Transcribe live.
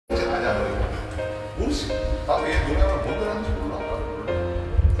아니야 모르지. 나도 얘 노래를 뭔 노래 하는지 몰라.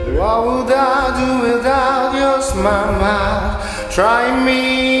 What would I do without your smile? Trying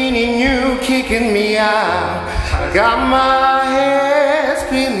meaning you kicking me out. Got my head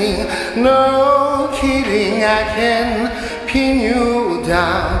spinning, no kidding, I can pin you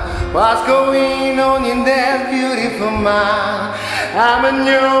down. What's going on in that beautiful mind? I'm in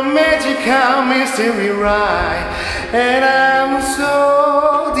your magical mystery ride, and I'm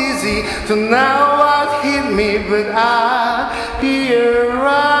so dizzy to know what hit me, but I'll be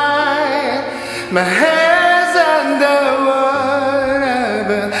alright. My head's underwater,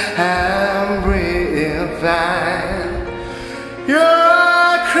 but I'm breathing fine.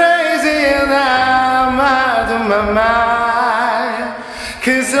 You're crazy and I'm out of my mind,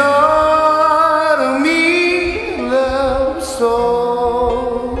 'cause all of me loves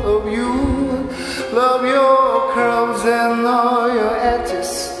all of you. Love your curves and all your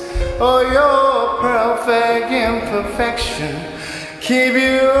edges, all your perfect imperfection. Give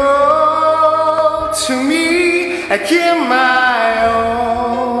you all to me, I give my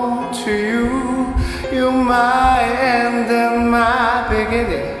all to you. You're my end and my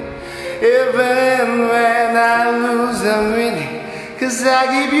beginning. Even when I lose, I'm winning, 'cause I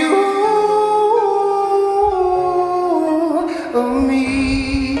give you all of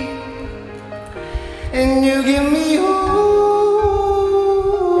me, and you give me all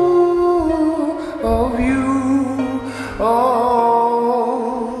of you. Oh,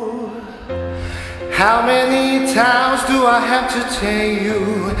 how many times do I have to tell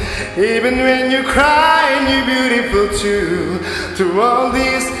you, even when you cry and you're beautiful too, through all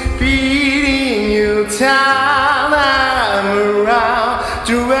this beating you down, I'm around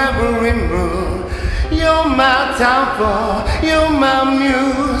through every mood. You're my downfall, you're my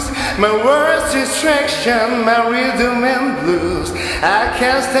muse, my worst distraction, my rhythm and blues. I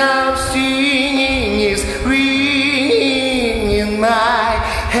can't stop singing, it's ringing in my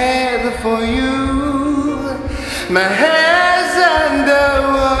head for you. My head's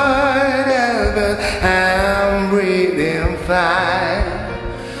underwater, but I'm breathing fine.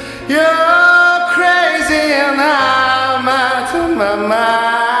 You're crazy and I'm out of my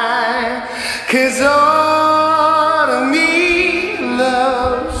mind, 'cause all of me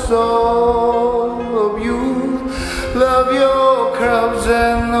loves all of you. Love your curves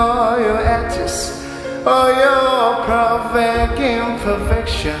and all your edges, all your perfect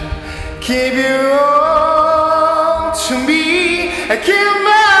imperfection. Give you all to me, I give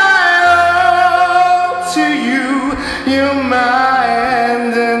my all to you. You're my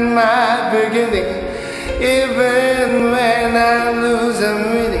end and my beginning. Even when I lose, I'm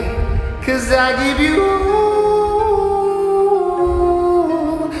winning, 'cause I give you all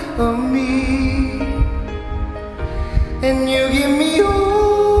of me, and you give me all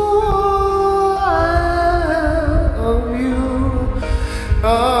of you.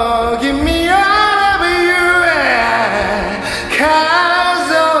 Oh, give me all of you, yeah. 'Cause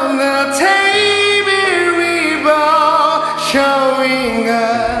on the table we've all showing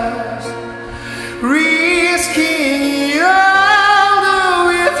us, risking it all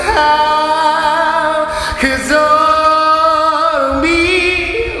without, 'cause all of me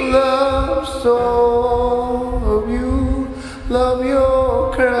loves all of you. Love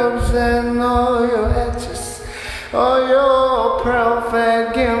your curves and all your edges, all your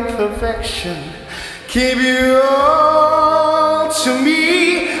perfect imperfection. Give you all to me,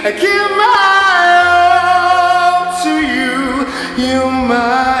 I give my all to you. You're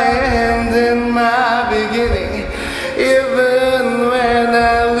my end and my beginning. Even when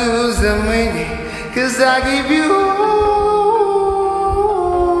I lose, I'm winning, 'cause I give you all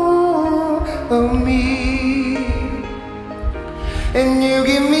of me, and you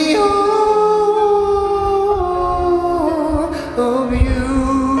give me all of you.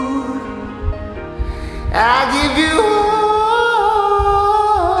 I give you all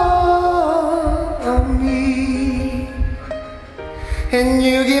of me, and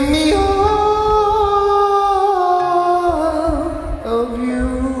you give me all of you.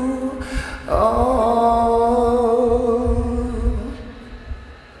 Oh.